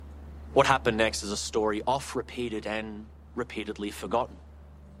What happened next is a story oft-repeated and repeatedly forgotten.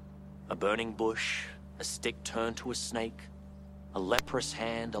 A burning bush, a stick turned to a snake, a leprous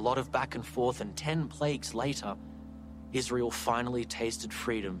hand, a lot of back and forth, and 10 plagues later, Israel finally tasted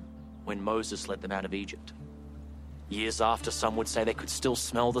freedom when Moses led them out of Egypt. Years after, some would say they could still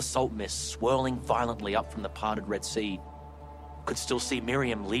smell the salt mist swirling violently up from the parted Red Sea. Could still see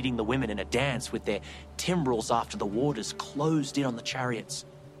Miriam leading the women in a dance with their timbrels after the waters closed in on the chariots.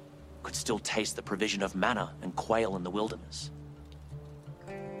 Could still taste the provision of manna and quail in the wilderness.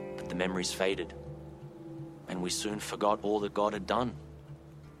 But the memories faded, and we soon forgot all that God had done.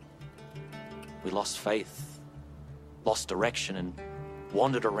 We lost faith, lost direction, and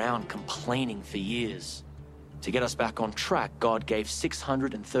wandered around complaining for years. To get us back on track, God gave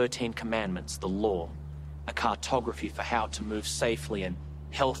 613 commandments, the law, a cartography for how to move safely and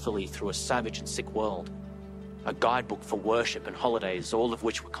healthily through a savage and sick world, a guidebook for worship and holidays, all of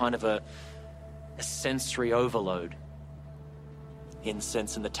which were kind of a sensory overload.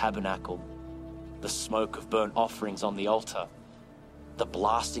 Incense in the tabernacle, the smoke of burnt offerings on the altar, the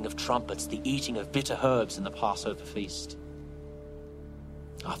blasting of trumpets, the eating of bitter herbs in the Passover feast.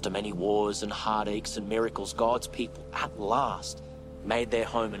 After many wars and heartaches and miracles, God's people at last made their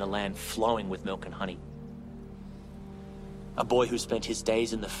home in a land flowing with milk and honey. A boy who spent his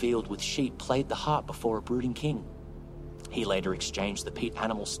days in the field with sheep played the harp before a brooding king. He later exchanged the peat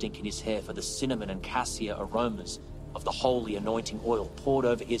animal stink in his hair for the cinnamon and cassia aromas of the holy anointing oil poured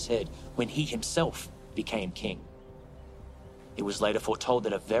over his head when he himself became king. It was later foretold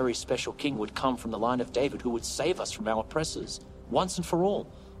that a very special king would come from the line of David who would save us from our oppressors once and for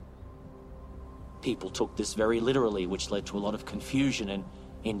all. People took this very literally, which led to a lot of confusion, and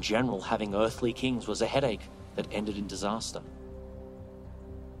in general, having earthly kings was a headache that ended in disaster.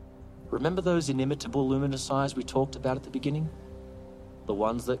 Remember those inimitable luminous eyes we talked about at the beginning? The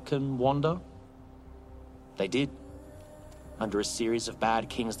ones that can wander? They did. Under a series of bad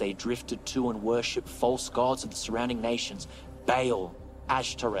kings, they drifted to and worshipped false gods of the surrounding nations, Baal,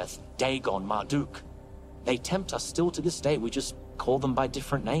 Ashtoreth, Dagon, Marduk. They tempt us still to this day, we just call them by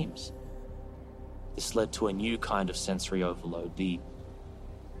different names. This led to a new kind of sensory overload, the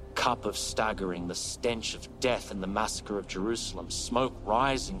cup of staggering, the stench of death and the massacre of Jerusalem, smoke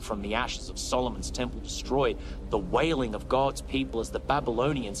rising from the ashes of Solomon's temple destroyed, the wailing of God's people as the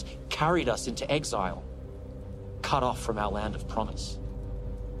Babylonians carried us into exile, cut off from our land of promise.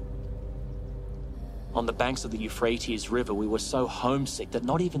 On the banks of the Euphrates River, we were so homesick that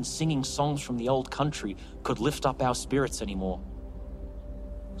not even singing songs from the old country could lift up our spirits anymore.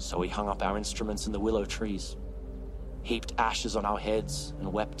 So we hung up our instruments in the willow trees, heaped ashes on our heads,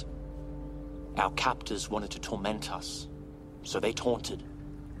 and wept. Our captors wanted to torment us, so they taunted,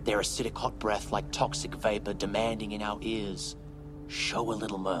 their acidic hot breath like toxic vapor demanding in our ears, "Show a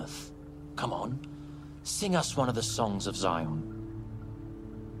little mirth. Come on, sing us one of the songs of Zion."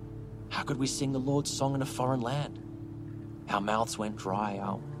 How could we sing the Lord's song in a foreign land? Our mouths went dry,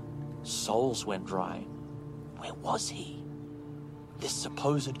 our souls went dry. Where was he? This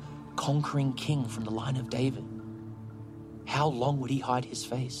supposed conquering king from the line of David. How long would he hide his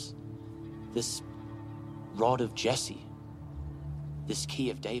face? This rod of Jesse, this key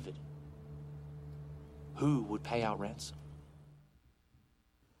of David. Who would pay our ransom?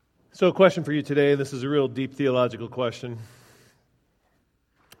 So a question for you today. This is a real deep theological question.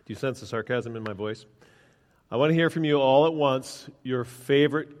 Do you sense the sarcasm in my voice? I want to hear from you all at once your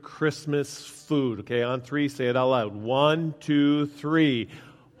favorite Christmas food. Okay, on 3, say it out loud. 1, 2, 3.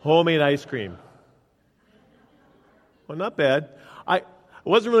 Homemade ice cream. Well, not bad. I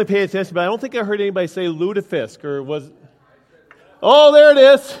wasn't really paying attention, but I don't think I heard anybody say lutefisk, or was... Oh, there it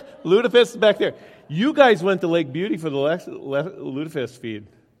is. Lutefisk is back there. You guys went to Lake Beauty for the lutefisk feed.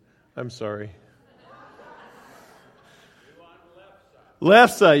 I'm sorry.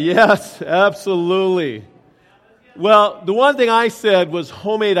 Lefse, yes, absolutely. Well, the one thing I said was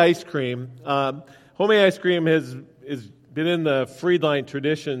homemade ice cream. Homemade ice cream has been in the Friedline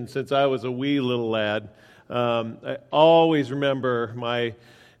tradition since I was a wee little lad. I always remember my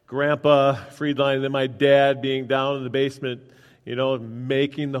grandpa Friedline and then my dad being down in the basement,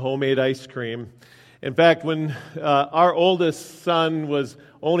 making the homemade ice cream. In fact, when our oldest son was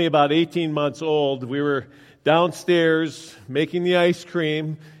only about 18 months old, we were downstairs making the ice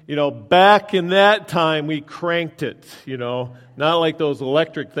cream. Back in that time, we cranked it, not like those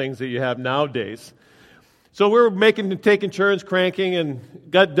electric things that you have nowadays. So we were taking turns cranking and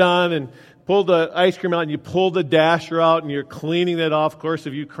got done and pulled the ice cream out, and you pulled the dasher out and you're cleaning it off. Of course,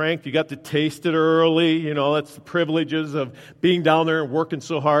 if you cranked, you got to taste it early. That's the privileges of being down there and working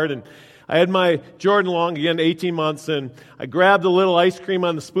so hard. And I had my Jordan Long, again, 18 months, and I grabbed a little ice cream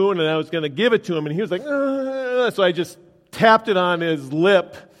on the spoon, and I was going to give it to him, and he was like, so I just tapped it on his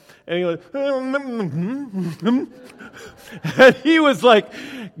lip, and he went, and he was like,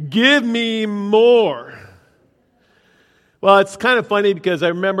 give me more. Well, it's kind of funny because I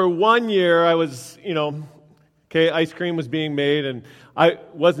remember one year I was, ice cream was being made, and I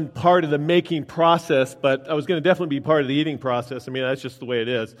wasn't part of the making process, but I was going to definitely be part of the eating process. I mean, that's just the way it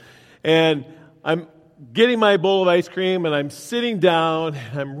is. And I'm getting my bowl of ice cream, and I'm sitting down,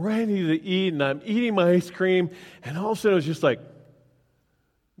 and I'm ready to eat, and I'm eating my ice cream, and all of a sudden I was just like,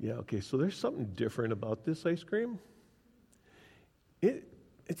 yeah, okay, so there's something different about this ice cream.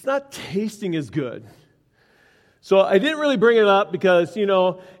 It's not tasting as good. So I didn't really bring it up because,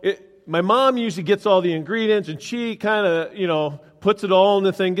 my mom usually gets all the ingredients, and she kind of, puts it all in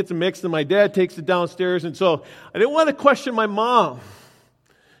the thing, gets it mixed, and my dad takes it downstairs. And so I didn't want to question my mom.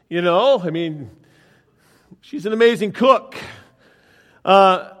 She's an amazing cook.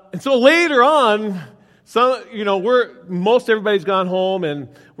 And so later on, most everybody's gone home, and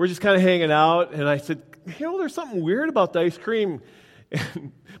we're just kind of hanging out. And I said, there's something weird about the ice cream.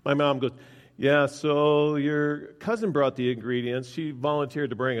 And my mom goes, yeah, so your cousin brought the ingredients. She volunteered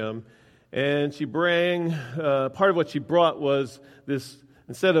to bring them. And she part of what she brought was this,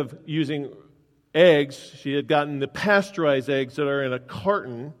 instead of using eggs, she had gotten the pasteurized eggs that are in a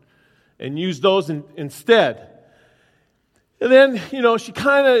carton and used those instead. And then, she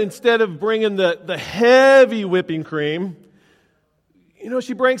kind of, instead of bringing the heavy whipping cream,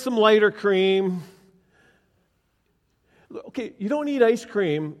 she brings some lighter cream. Okay, you don't need ice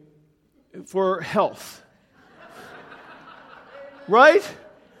cream for health. Right?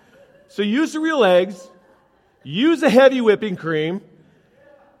 So use the real eggs, use the heavy whipping cream,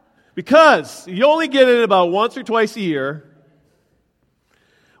 because you only get it about once or twice a year.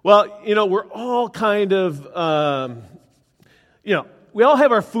 Well, we're all kind of, we all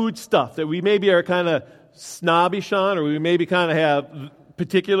have our food stuff that we maybe are kind of snobbish on, or we maybe kind of have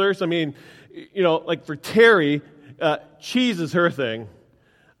particulars. I mean, like for Terry, cheese is her thing.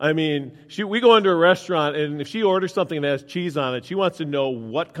 I mean, we go into a restaurant, and if she orders something that has cheese on it, she wants to know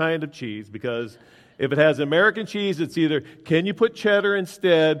what kind of cheese, because if it has American cheese, it's either, can you put cheddar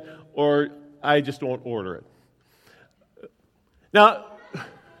instead, or I just won't order it. Now,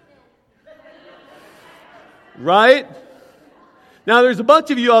 right? Now, there's a bunch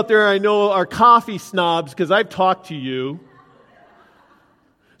of you out there I know are coffee snobs, because I've talked to you.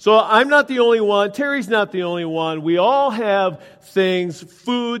 So I'm not the only one. Terry's not the only one. We all have things,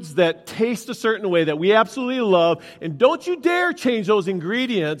 foods that taste a certain way that we absolutely love. And don't you dare change those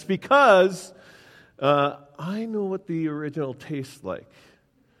ingredients, because I know what the original tastes like.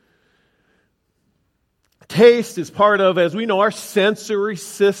 Taste is part of, as we know, our sensory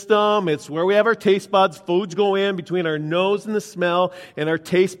system. It's where we have our taste buds. Foods go in between our nose and the smell and our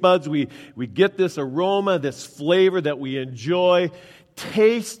taste buds. We get this aroma, this flavor that we enjoy.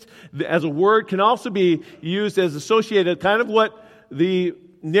 Taste, as a word, can also be used as associated, kind of what the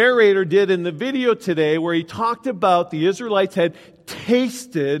narrator did in the video today, where he talked about the Israelites had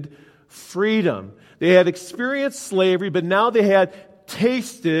tasted freedom. They had experienced slavery, but now they had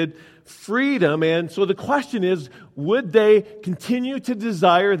tasted freedom. And so the question is, would they continue to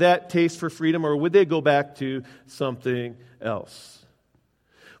desire that taste for freedom, or would they go back to something else?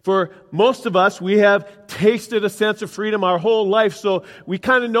 For most of us, we have tasted a sense of freedom our whole life, so we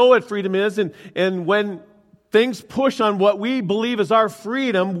kind of know what freedom is. And when things push on what we believe is our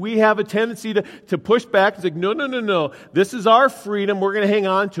freedom, we have a tendency to push back and say, no. This is our freedom. We're going to hang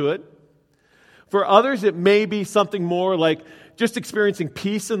on to it. For others, it may be something more like just experiencing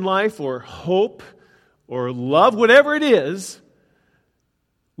peace in life, or hope, or love, whatever it is.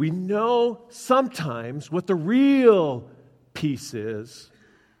 We know sometimes what the real peace is,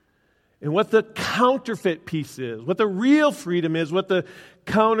 and what the counterfeit peace is, what the real freedom is, what the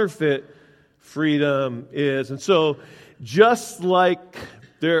counterfeit freedom is. And so, just like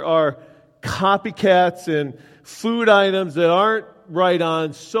there are copycats and food items that aren't right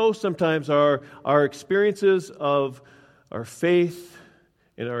on, so sometimes our experiences of our faith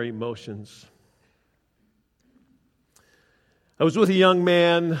and our emotions. I was with a young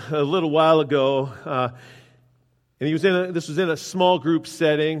man a little while ago, and this was in a small group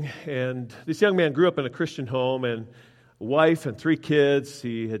setting, and this young man grew up in a Christian home, and a wife and 3 kids.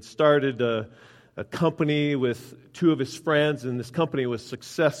 He had started a company with 2 of his friends, and this company was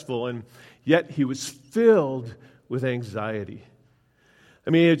successful, and yet he was filled with anxiety. I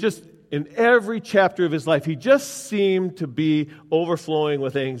mean, it just, in every chapter of his life, he just seemed to be overflowing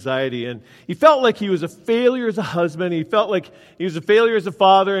with anxiety. And he felt like he was a failure as a husband. He felt like he was a failure as a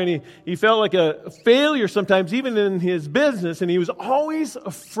father. And he felt like a failure sometimes even in his business. And he was always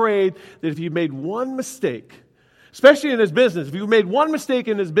afraid that if he made one mistake, especially in his business, if he made one mistake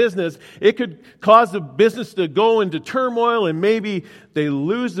in his business, it could cause the business to go into turmoil and maybe they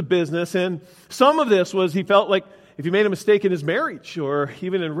lose the business. And some of this was he felt like if he made a mistake in his marriage or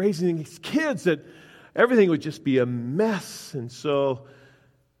even in raising his kids, that everything would just be a mess. And so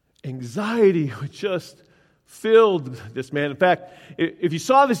anxiety would just fill this man. In fact, if you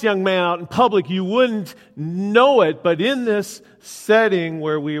saw this young man out in public, you wouldn't know it. But in this setting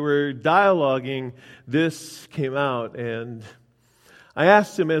where we were dialoguing, this came out. And I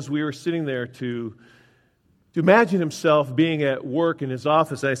asked him as we were sitting there to imagine himself being at work in his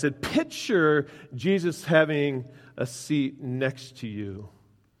office. And I said, picture Jesus having a seat next to you.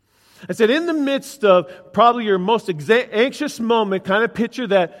 I said, in the midst of probably your most anxious moment, kind of picture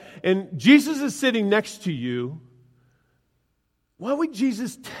that, and Jesus is sitting next to you. What would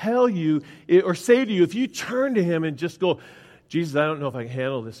Jesus tell you or say to you if you turn to him and just go, Jesus, I don't know if I can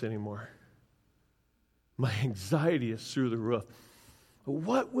handle this anymore. My anxiety is through the roof.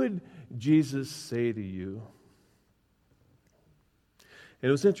 What would Jesus say to you? And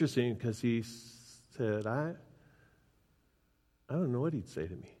it was interesting because he said, I don't know what he'd say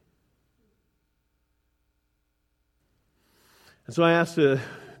to me. And so I asked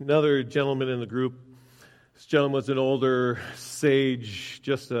another gentleman in the group. This gentleman was an older sage,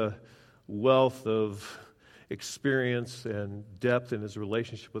 just a wealth of experience and depth in his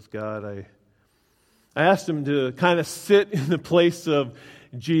relationship with God. I asked him to kind of sit in the place of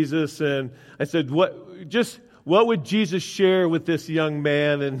Jesus, and I said, what would Jesus share with this young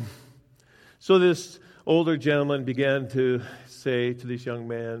man? And so this older gentleman began to say to this young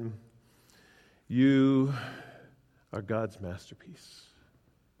man, you are God's masterpiece.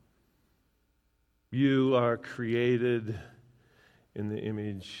 You are created in the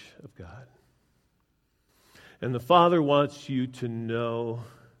image of God. And the Father wants you to know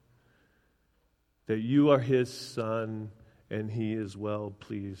that you are His Son and He is well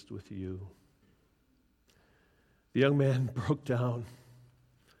pleased with you. The young man broke down,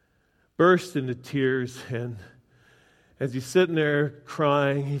 burst into tears, and as he's sitting there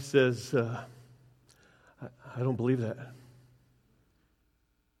crying, he says, I don't believe that.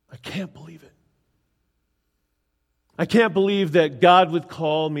 I can't believe it. I can't believe that God would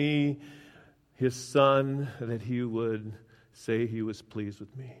call me His son, that He would say He was pleased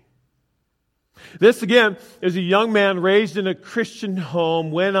with me. This, again, is a young man raised in a Christian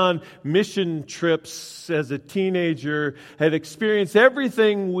home, went on mission trips as a teenager, had experienced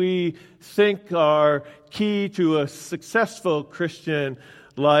everything we think are key to a successful Christian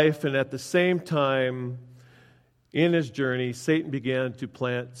life, and at the same time, in his journey, Satan began to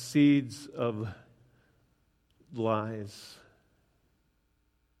plant seeds of lies.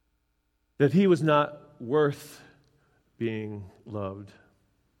 That he was not worth being loved.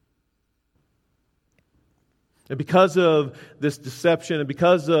 And because of this deception and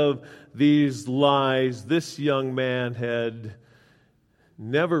because of these lies, this young man had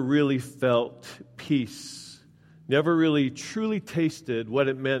never really felt peace, never really truly tasted what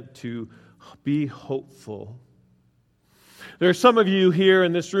it meant to be hopeful. There are some of you here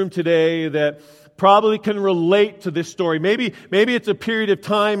in this room today that probably can relate to this story. Maybe it's a period of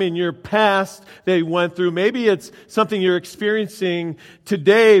time in your past that you went through. Maybe it's something you're experiencing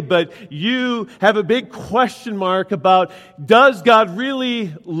today, but you have a big question mark about, does God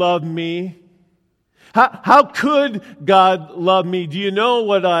really love me? How could God love me? Do you know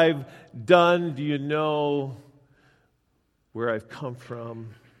what I've done? Do you know where I've come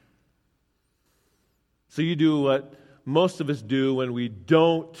from? So you do what most of us do when we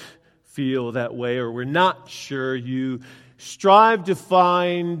don't feel that way or we're not sure. You strive to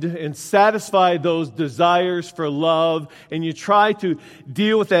find and satisfy those desires for love, and you try to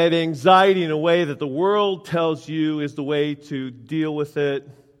deal with that anxiety in a way that the world tells you is the way to deal with it.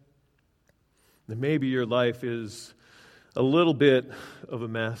 And maybe your life is a little bit of a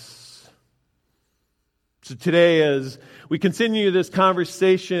mess. So today, as we continue this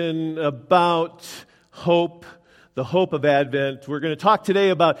conversation about hope, the hope of Advent, we're going to talk today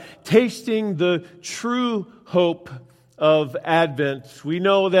about tasting the true hope of Advent. We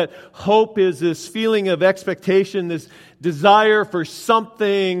know that hope is this feeling of expectation, this desire for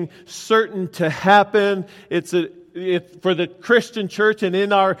something certain to happen. It's an for the Christian church and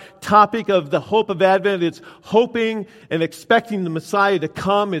in our topic of the hope of Advent, it's hoping and expecting the Messiah to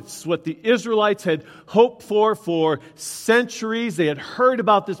come. It's what the Israelites had hoped for centuries. They had heard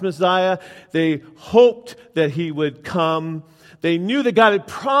about this Messiah. They hoped that he would come. They knew that God had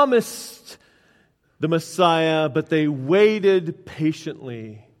promised the Messiah, but they waited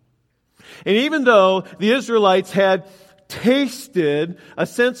patiently. And even though the Israelites had tasted a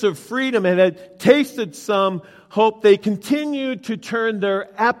sense of freedom and had tasted some hope, they continued to turn their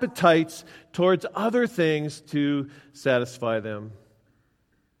appetites towards other things to satisfy them.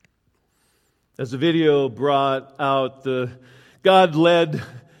 As the video brought out, God led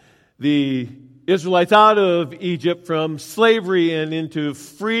the Israelites out of Egypt from slavery and into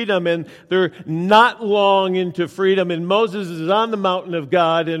freedom, and they're not long into freedom, and Moses is on the mountain of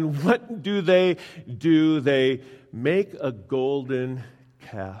God, and what do? They make a golden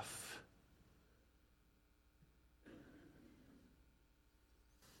calf.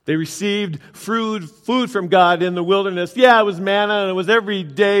 They received food from God in the wilderness. Yeah, it was manna and it was every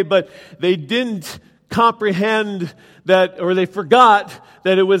day, but they didn't comprehend that, or they forgot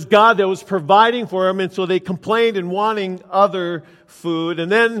that it was God that was providing for them, and so they complained and wanting other food.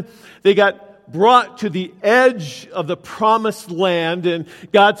 And then they got brought to the edge of the promised land, and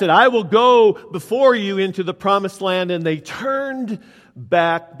God said, I will go before you into the promised land, and they turned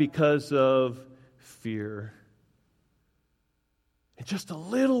back because of fear. And just a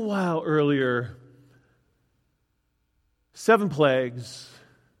little while earlier, 7 plagues,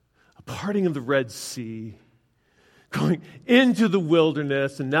 a parting of the Red Sea, going into the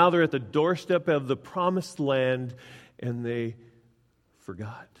wilderness, and now they're at the doorstep of the promised land, and they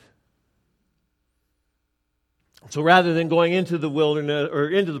forgot. So rather than going into the wilderness or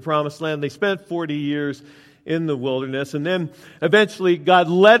into the promised land, they spent 40 years in the wilderness. And then eventually God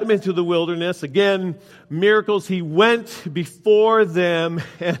led them into the wilderness. Again, miracles. He went before them,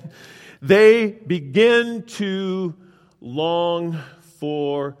 and they begin to long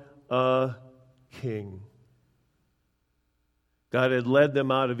for a king. God had led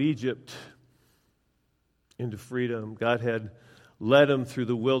them out of Egypt into freedom. God had led them through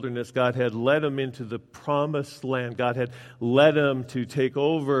the wilderness. God had led them into the promised land. God had led them to take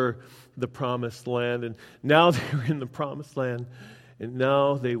over the promised land. And now they're in the promised land. And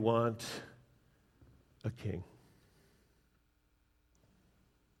now they want a king.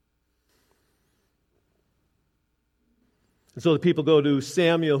 And so the people go to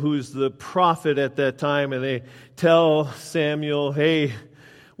Samuel, who's the prophet at that time, and they tell Samuel, hey,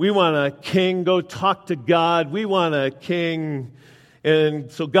 we want a king. Go talk to God. We want a king.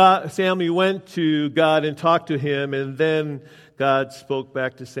 And so Samuel went to God and talked to him, and then God spoke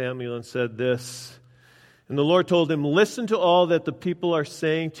back to Samuel and said this. And the Lord told him, listen to all that the people are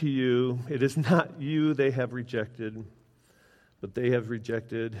saying to you. It is not you they have rejected, but they have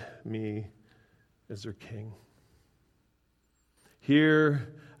rejected me as their king.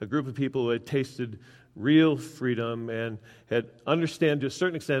 Here, a group of people who had tasted real freedom and had understood to a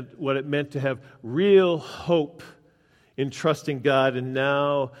certain extent what it meant to have real hope in trusting God, and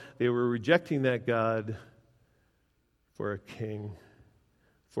now they were rejecting that God for a king,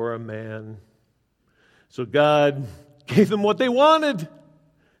 for a man. So God gave them what they wanted.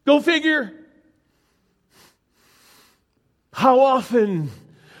 Go figure. How often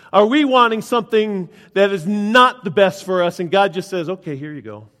are we wanting something that is not the best for us, and God just says, okay, here you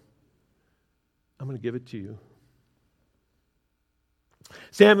go. I'm going to give it to you.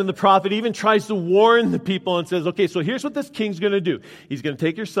 Samuel the prophet even tries to warn the people and says, okay, so here's what this king's going to do. He's going to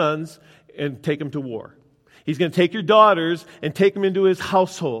take your sons and take them to war. He's going to take your daughters and take them into his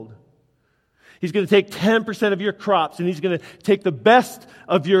household. He's going to take 10% of your crops, and he's going to take the best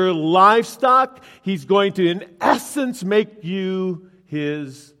of your livestock. He's going to, in essence, make you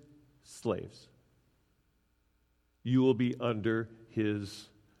his slaves. You will be under his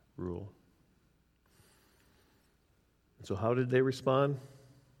rule. So how did they respond?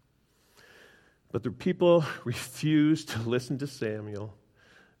 But the people refused to listen to Samuel.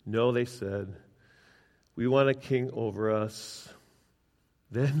 No, they said, we want a king over us.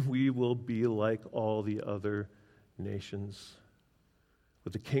 Then we will be like all the other nations,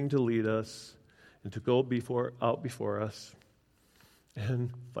 with a king to lead us and to go out before us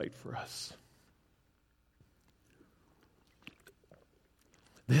and fight for us.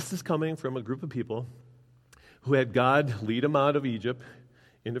 This is coming from a group of people who had God lead them out of Egypt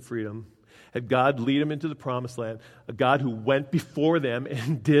into freedom, had God lead them into the promised land, a God who went before them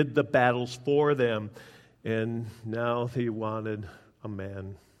and did the battles for them, and now they wanted a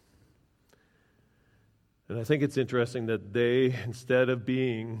man. And I think it's interesting that they, instead of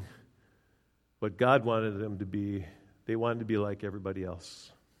being what God wanted them to be. They wanted to be like everybody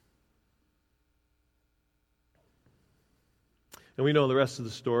else. And we know the rest of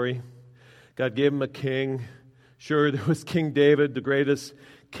the story. God gave him a king. Sure, there was King David, the greatest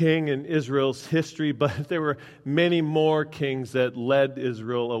king in Israel's history, but there were many more kings that led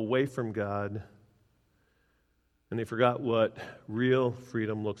Israel away from God. And they forgot what real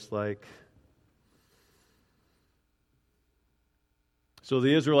freedom looks like. So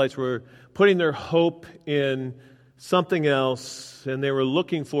the Israelites were putting their hope in something else, and they were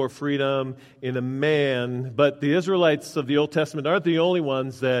looking for freedom in a man. But the Israelites of the Old Testament aren't the only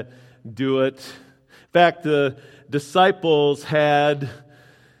ones that do it. In fact, the disciples had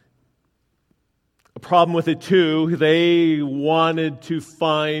a problem with it too. They wanted to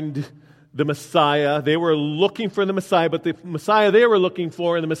find the Messiah. They were looking for the Messiah, but the Messiah they were looking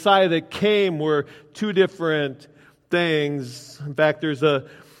for and the Messiah that came were two different things. In fact, there's a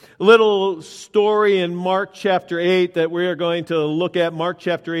little story in Mark chapter 8 that we are going to look at. Mark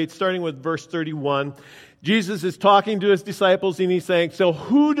chapter 8, starting with verse 31. Jesus is talking to his disciples and he's saying, so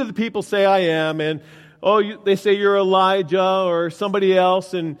who do the people say I am? And they say you're Elijah or somebody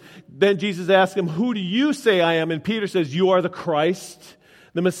else. And then Jesus asks him, who do you say I am? And Peter says, you are the Christ,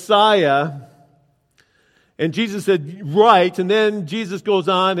 the Messiah. And Jesus said, right. And then Jesus goes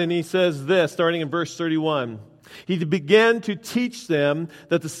on and he says this, starting in verse 31. He began to teach them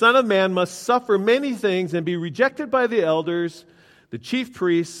that the Son of Man must suffer many things and be rejected by the elders, the chief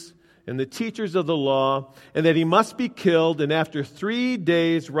priests, and the teachers of the law, and that he must be killed and after 3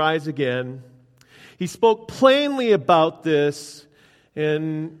 days rise again. He spoke plainly about this,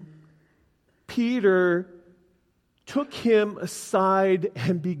 and Peter took him aside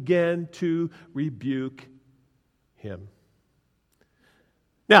and began to rebuke him.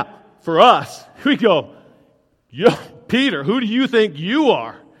 Now, for us, we go, yo, Peter, who do you think you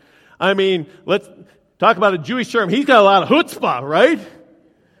are? I mean, let's talk about a Jewish term. He's got a lot of chutzpah, right?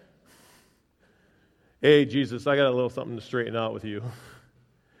 Hey, Jesus, I got a little something to straighten out with you.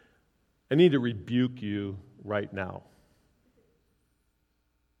 I need to rebuke you right now.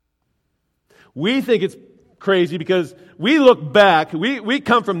 We think it's crazy because we look back, we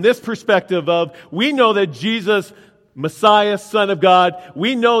come from this perspective of, we know that Jesus, Messiah, Son of God,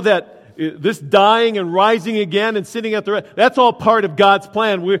 we know that this dying and rising again and sitting at the right, that's all part of God's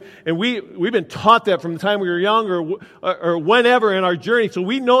plan. We've been taught that from the time we were young or whenever in our journey, so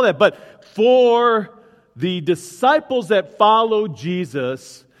we know that. But for the disciples that followed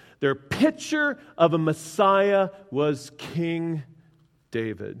Jesus, their picture of a Messiah was King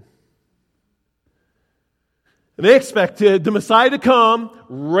David. And they expected the Messiah to come,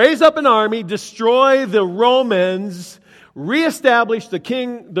 raise up an army, destroy the Romans, reestablish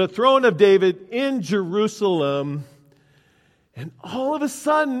the throne of David in Jerusalem. And all of a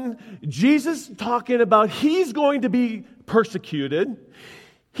sudden, Jesus talking about he's going to be persecuted.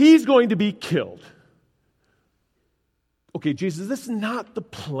 He's going to be killed. Okay, Jesus, this is not the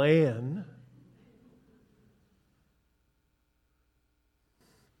plan.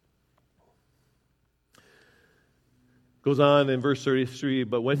 Goes on in verse 33,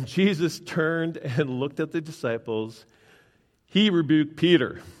 but when Jesus turned and looked at the disciples, he rebuked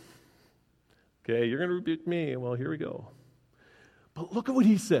Peter. Okay, you're going to rebuke me. Well, here we go. But look at what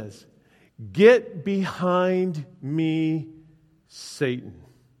he says. Get behind me, Satan.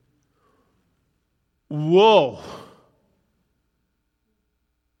 Whoa.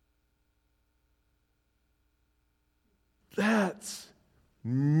 That's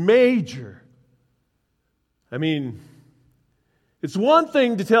major. I mean, it's one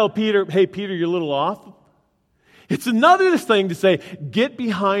thing to tell Peter, hey, Peter, you're a little off. It's another thing to say, get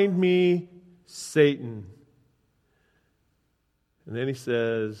behind me, Satan. And then he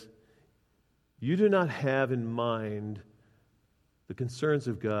says, you do not have in mind the concerns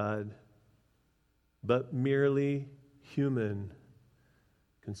of God, but merely human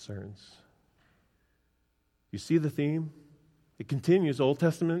concerns. You see the theme? It continues, Old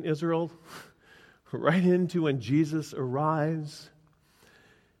Testament Israel, right into when Jesus arrives.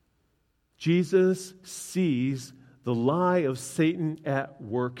 Jesus sees the lie of Satan at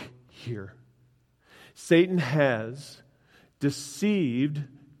work here. Satan has deceived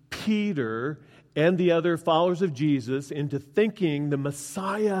Peter and the other followers of Jesus into thinking the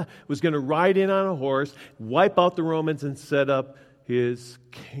Messiah was going to ride in on a horse, wipe out the Romans, and set up his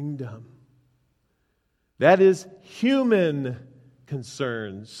kingdom. That is human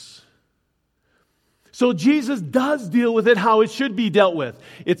concerns. So Jesus does deal with it how it should be dealt with.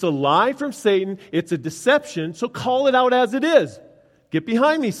 It's a lie from Satan. It's a deception. So call it out as it is. Get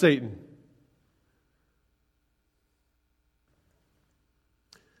behind me, Satan.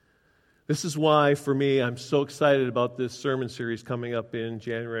 This is why, for me, I'm so excited about this sermon series coming up in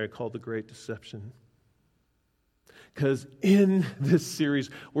January called The Great Deception. Because in this series,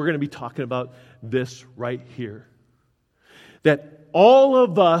 we're going to be talking about this right here. That all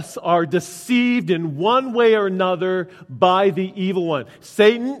of us are deceived in one way or another by the evil one.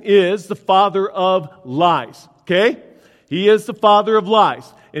 Satan is the father of lies, okay? He is the father of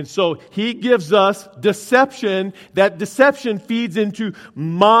lies. And so he gives us deception. That deception feeds into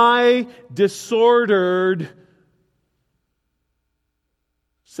my disordered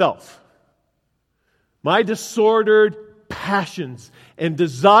self. My disordered passions and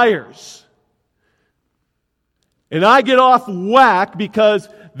desires. And I get off whack because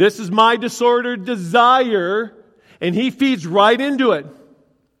this is my disordered desire, and he feeds right into it.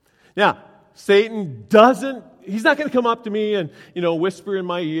 Now, Satan he's not going to come up to me and, whisper in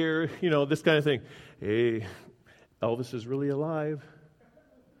my ear, this kind of thing. Hey, Elvis is really alive.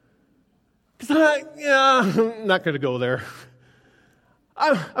 Because I'm not going to go there.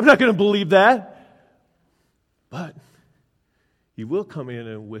 I'm not going to believe that. But he will come in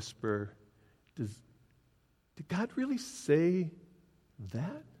and whisper, did God really say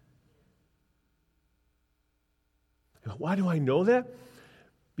that? Why do I know that?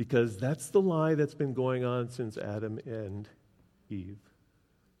 Because that's the lie that's been going on since Adam and Eve.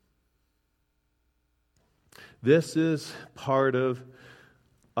 This is part of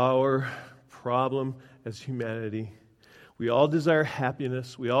our problem as humanity. We all desire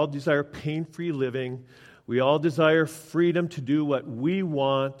happiness. We all desire pain-free living. We all desire freedom to do what we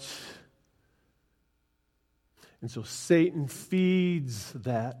want. And so Satan feeds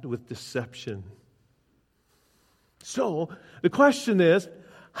that with deception. So the question is,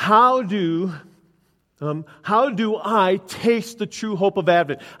 how do I taste the true hope of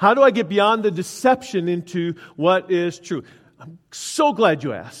Advent? How do I get beyond the deception into what is true? I'm so glad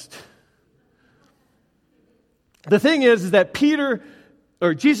you asked. The thing is that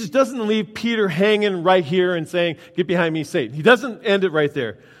Jesus doesn't leave Peter hanging right here and saying, "Get behind me, Satan." He doesn't end it right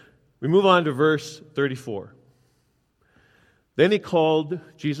there. We move on to verse 34. Then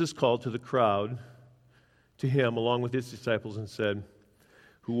Jesus called to the crowd, to him along with his disciples, and said,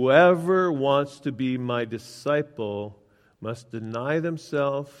 "Whoever wants to be my disciple must deny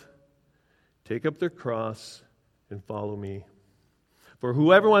themselves, take up their cross, and follow me. For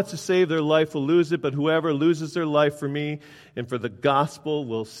whoever wants to save their life will lose it, but whoever loses their life for me and for the gospel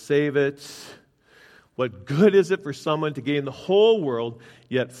will save it. What good is it for someone to gain the whole world,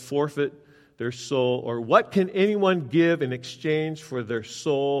 yet forfeit their soul? Or what can anyone give in exchange for their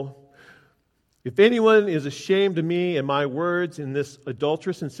soul? If anyone is ashamed of me and my words in this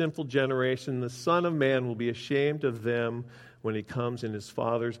adulterous and sinful generation, the Son of Man will be ashamed of them when he comes in his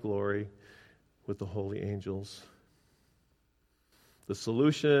Father's glory with the holy angels." The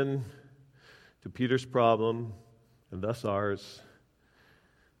solution to Peter's problem, and thus ours,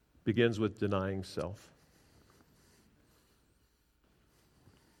 begins with denying self.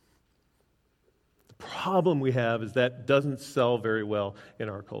 The problem we have is that doesn't sell very well in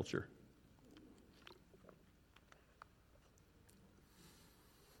our culture.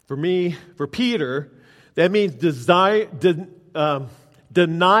 For Peter, that means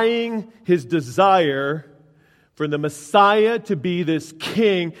denying his desire for the Messiah to be this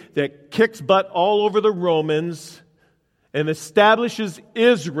king that kicks butt all over the Romans and establishes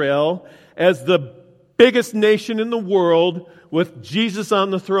Israel as the biggest nation in the world with Jesus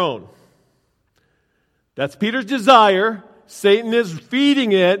on the throne. That's Peter's desire. Satan is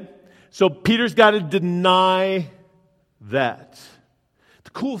feeding it, so Peter's got to deny that. The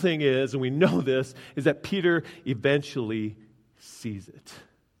cool thing is, and we know this, is that Peter eventually sees it.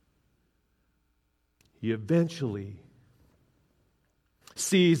 He eventually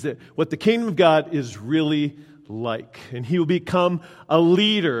sees that what the kingdom of God is really like. And he will become a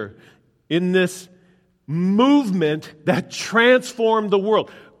leader in this movement that transformed the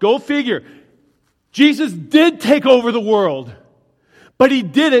world. Go figure. Jesus did take over the world. But he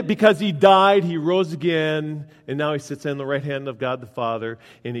did it because he died, he rose again, and now he sits on the right hand of God the Father.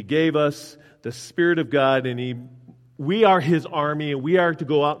 And he gave us the Spirit of God, and we are his army, and we are to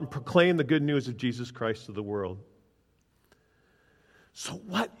go out and proclaim the good news of Jesus Christ to the world. So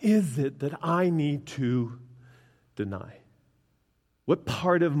what is it that I need to deny? What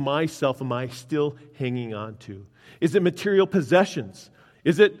part of myself am I still hanging on to? Is it material possessions?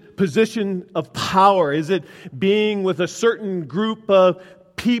 Is it position of power? Is it being with a certain group of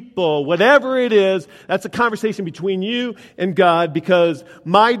people? Whatever it is, that's a conversation between you and God, because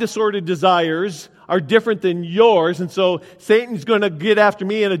my disordered desires are different than yours. And so Satan's going to get after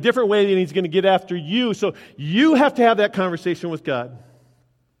me in a different way than he's going to get after you. So you have to have that conversation with God.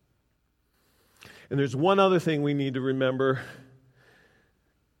 And there's one other thing we need to remember.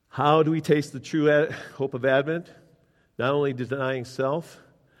 How do we taste the true hope of Advent? Not only denying self,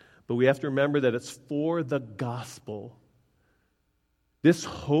 but we have to remember that it's for the gospel. This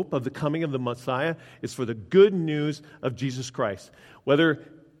hope of the coming of the Messiah is for the good news of Jesus Christ. Whether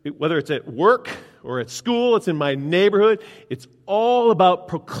it's at work or at school, it's in my neighborhood, it's all about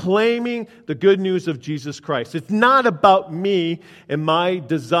proclaiming the good news of Jesus Christ. It's not about me and my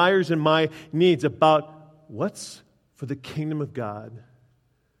desires and my needs, about what's for the kingdom of God.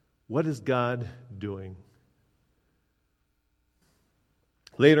 What is God doing?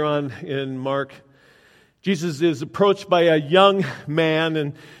 Later on in Mark, Jesus is approached by a young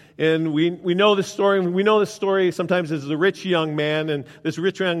man, and we know this story. We know this story sometimes as the rich young man, and this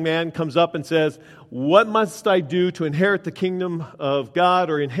rich young man comes up and says, "What must I do to inherit the kingdom of God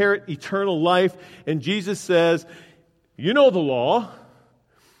or inherit eternal life?" And Jesus says, "You know the law."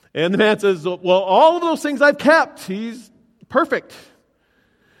 And the man says, "Well, all of those things I've kept." He's perfect.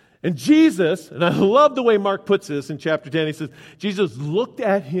 And Jesus, and I love the way Mark puts this in chapter 10, he says, Jesus looked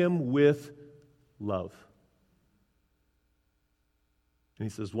at him with love. And he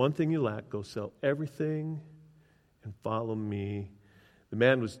says, "One thing you lack, go sell everything and follow me." The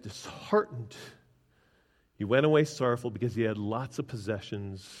man was disheartened. He went away sorrowful because he had lots of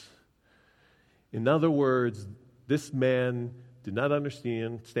possessions. In other words, this man did not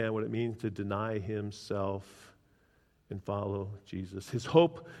understand what it means to deny himself and follow Jesus. His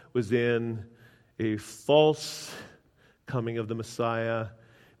hope was in a false coming of the Messiah,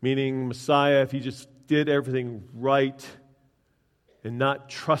 meaning Messiah, if he just did everything right and not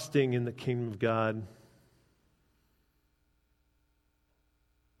trusting in the kingdom of God.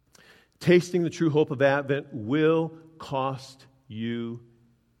 Tasting the true hope of Advent will cost you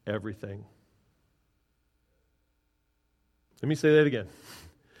everything. Let me say that again.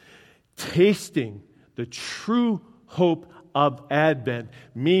 Tasting the true hope of Advent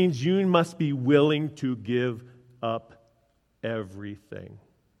means you must be willing to give up everything.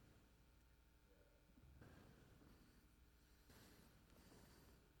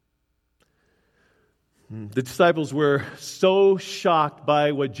 The disciples were so shocked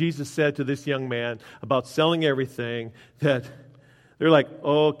by what Jesus said to this young man about selling everything that they're like,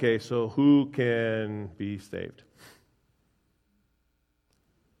 "Okay, so who can be saved?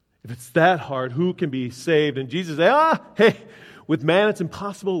 If it's that hard, who can be saved?" And Jesus said, hey, with man it's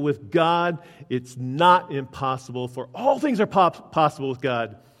impossible. With God, it's not impossible. For all things are possible with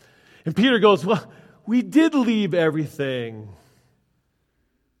God. And Peter goes, "Well, we did leave everything."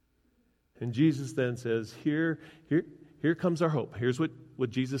 And Jesus then says, here comes our hope. Here's what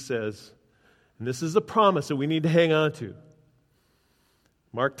Jesus says. And this is a promise that we need to hang on to.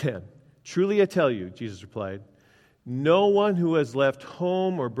 Mark 10. "Truly I tell you," Jesus replied, "no one who has left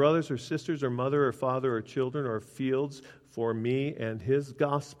home or brothers or sisters or mother or father or children or fields for me and his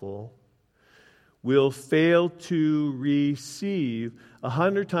gospel will fail to receive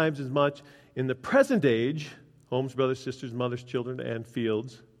 100 times as much in the present age," homes, brothers, sisters, mothers, children, and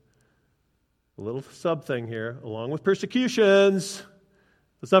fields. A little sub thing here, "along with persecutions."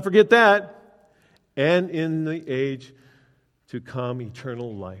 Let's not forget that. "And in the age to come,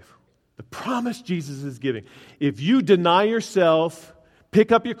 eternal life." The promise Jesus is giving. If you deny yourself,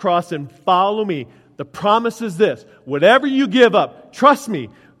 pick up your cross and follow me, the promise is this: whatever you give up, trust me,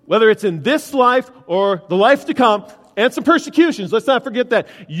 whether it's in this life or the life to come, and some persecutions, let's not forget that,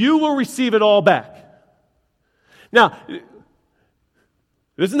 you will receive it all back. Now,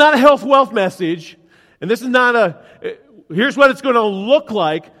 this is not a health wealth message, and this is not here's what it's going to look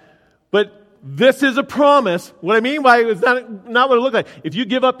like, but this is a promise. What I mean by it is not what it looks like. If you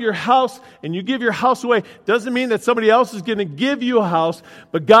give up your house and you give your house away, doesn't mean that somebody else is going to give you a house,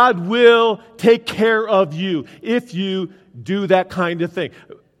 but God will take care of you if you do that kind of thing.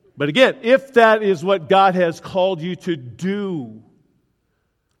 But again, if that is what God has called you to do.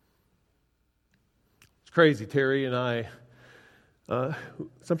 It's crazy, Terry and I.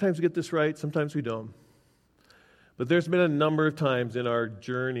 Sometimes we get this right, sometimes we don't. But there's been a number of times in our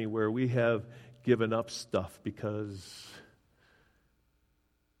journey where we have given up stuff because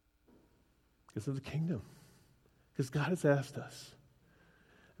of the kingdom. Because God has asked us.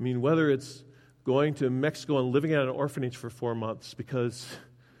 I mean, whether it's going to Mexico and living at an orphanage for 4 months, because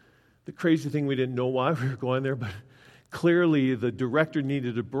the crazy thing, we didn't know why we were going there, but clearly the director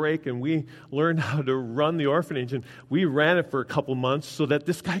needed a break, and we learned how to run the orphanage, and we ran it for a couple months so that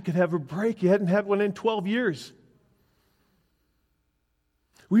this guy could have a break. He hadn't had one in 12 years.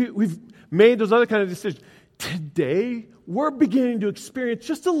 We've made those other kind of decisions. Today, we're beginning to experience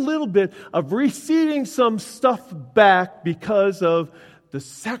just a little bit of receiving some stuff back because of the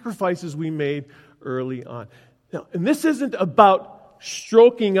sacrifices we made early on. Now, and this isn't about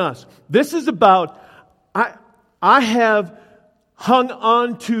stroking us. This is about, I have hung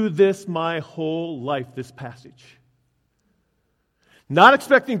on to this my whole life, this passage. Not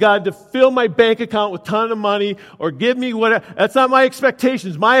expecting God to fill my bank account with a ton of money or give me whatever. That's not my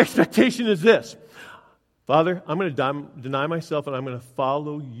expectations. My expectation is this. Father, I'm going to deny myself and I'm going to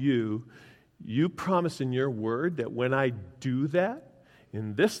follow you. You promise in your word that when I do that,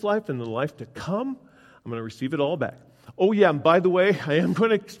 in this life and the life to come, I'm going to receive it all back. Oh yeah, and by the way, I am going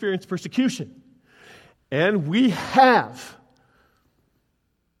to experience persecution. And we have.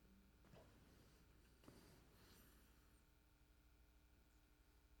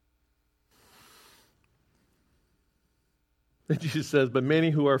 And Jesus says, but many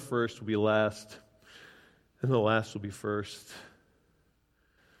who are first will be last, and the last will be first.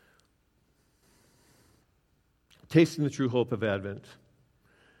 Tasting the true hope of Advent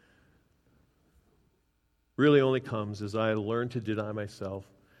really only comes as I learn to deny myself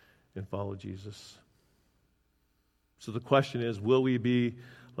and follow Jesus. So the question is, will we be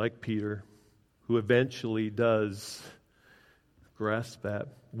like Peter, who eventually does grasp that?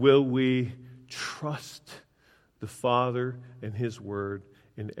 Will we trust the Father and His Word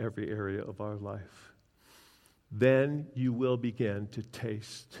in every area of our life? Then you will begin to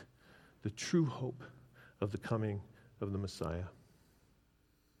taste the true hope of the coming of the Messiah.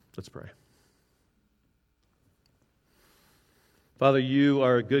 Let's pray. Father, you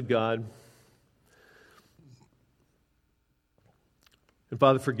are a good God. And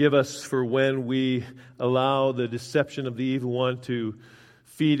Father, forgive us for when we allow the deception of the evil one to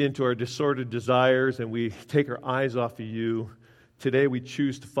feed into our disordered desires and we take our eyes off of you. Today we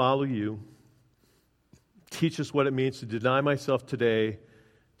choose to follow you. Teach us what it means to deny myself today,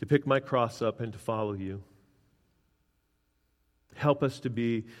 to pick my cross up and to follow you. Help us to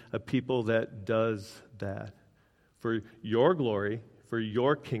be a people that does that for your glory, for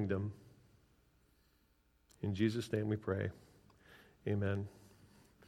your kingdom. In Jesus' name we pray. Amen.